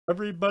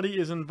Everybody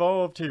is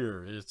involved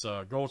here. It's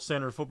Gold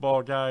Standard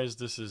Football, guys.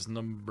 This is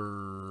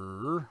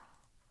number...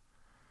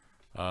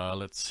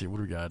 let's see, what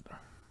do we got?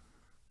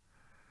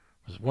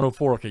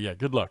 104. Okay, yeah,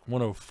 good luck.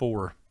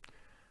 104.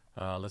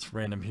 Let's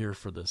random here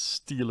for the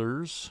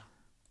Steelers.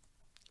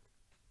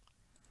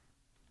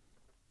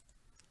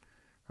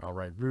 All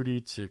right,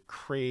 Rudy to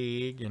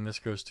Craig, and this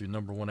goes to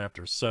number 1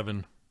 after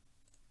 7.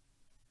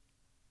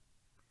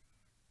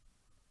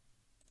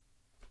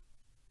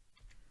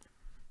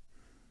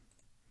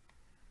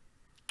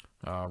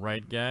 All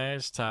right,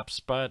 guys, top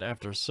spot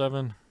after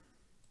 7.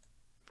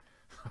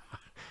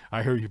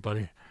 I hear you,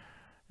 buddy.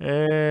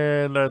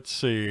 And let's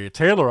see,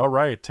 Taylor. All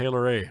right,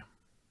 Taylor A.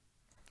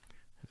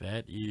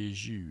 That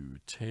is you,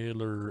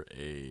 Taylor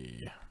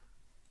A.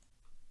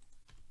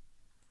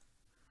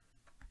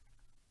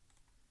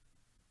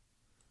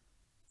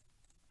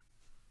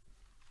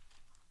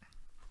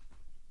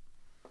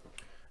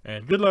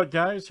 And good luck,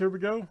 guys. Here we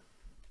go.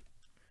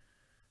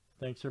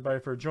 Thanks, everybody,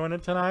 for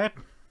joining tonight.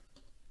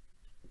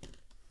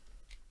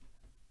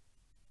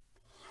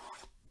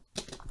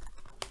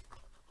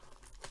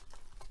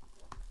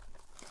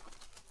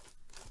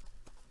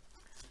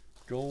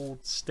 Gold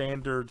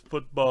Standard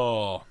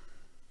Football.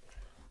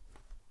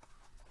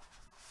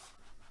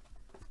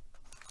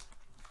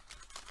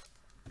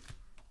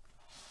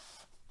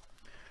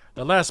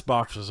 The last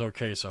box was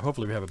okay, so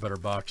hopefully we have a better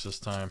box this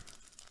time.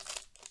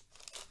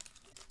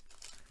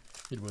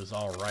 It was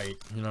all right,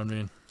 you know what I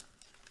mean?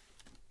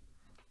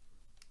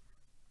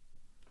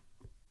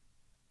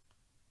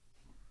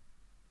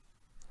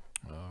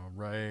 All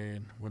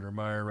right,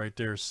 Wintermeyer right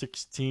there,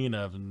 16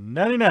 of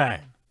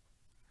 99.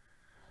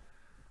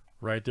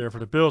 Right there for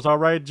the Bills. All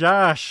right,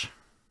 Josh.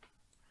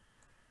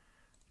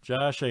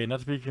 Josh, hey, not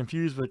to be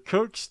confused with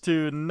Cooks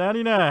to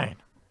 99.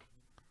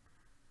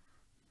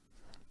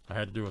 I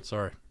had to do it,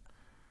 sorry.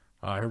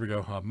 Here we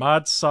go.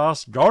 Mod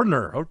Sauce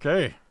Gardner.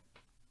 Okay.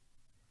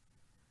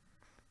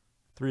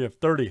 3 of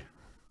 30.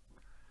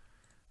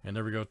 And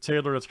there we go.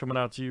 Taylor, it's coming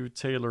out to you.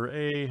 Taylor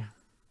A.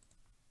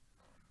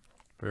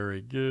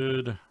 Very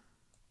good.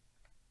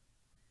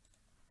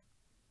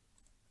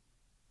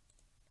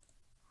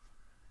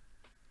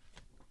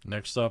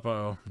 Next up,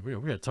 we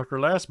had Tucker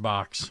last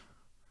box.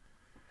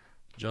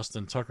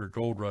 Justin Tucker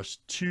Gold Rush,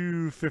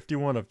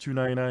 251 of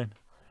 299.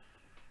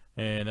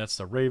 And that's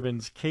the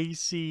Ravens,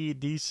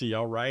 KCDC.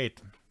 All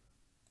right.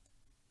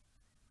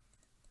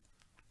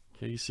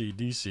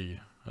 KCDC.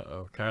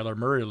 Uh-oh, Kyler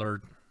Murray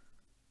alert.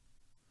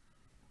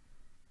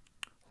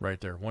 Right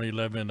there,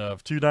 111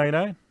 of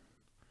 299.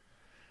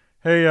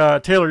 Hey,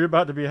 Taylor, you're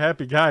about to be a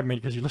happy guy, man,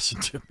 because you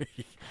listened to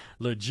me.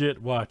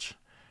 Legit, watch.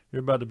 You're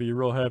about to be a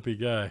real happy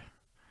guy.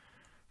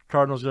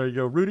 Cardinals, there you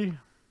go, Rudy.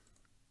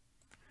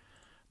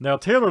 Now,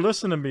 Taylor,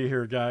 listen to me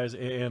here, guys,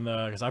 and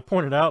because I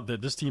pointed out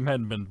that this team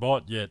hadn't been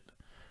bought yet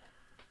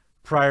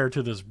prior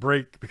to this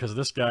break because of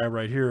this guy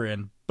right here,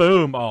 and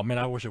boom! Oh, man,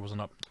 I wish it was an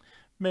up.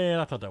 Man,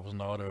 I thought that was an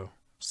auto.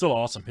 Still an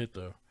awesome hit,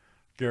 though.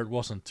 Garrett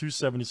Wilson,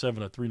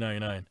 277 of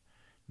 399.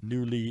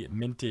 Newly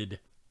minted.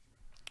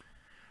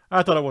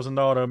 I thought it was an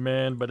auto,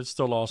 man, but it's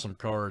still an awesome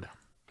card.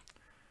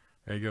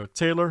 There you go,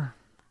 Taylor.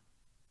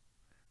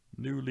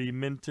 Newly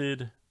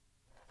minted.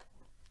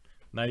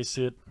 Nice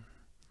hit.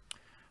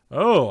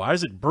 Oh,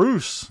 Isaac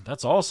Bruce.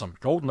 That's awesome.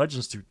 Golden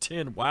Legends to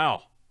 10.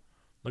 Wow.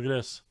 Look at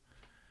this.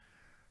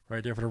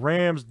 Right there for the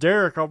Rams.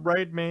 Derek, all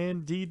right,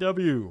 man.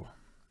 DW.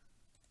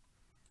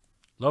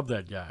 Love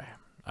that guy.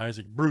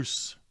 Isaac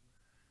Bruce.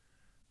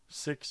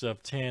 6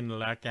 of 10.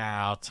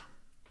 Lockout.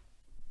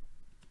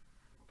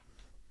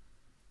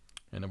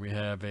 And then we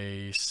have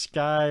a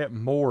Sky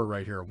Moore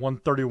right here.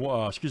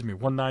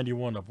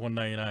 191 of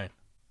 199.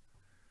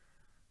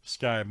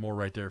 Sky Moore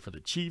right there for the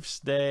Chiefs.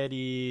 That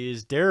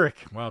is Derek.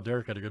 Wow,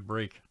 Derek had a good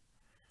break.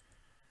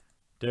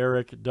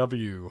 Derek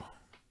W.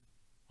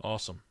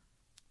 Awesome.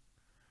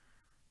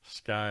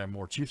 Sky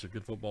Moore. Chiefs are a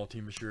good football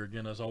team this year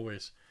again, as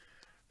always.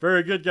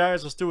 Very good,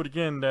 guys. Let's do it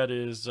again. That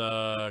is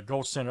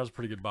Gold Standard. That was a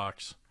pretty good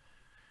box.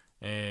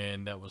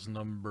 And that was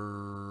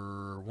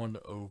number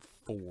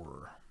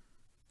 104.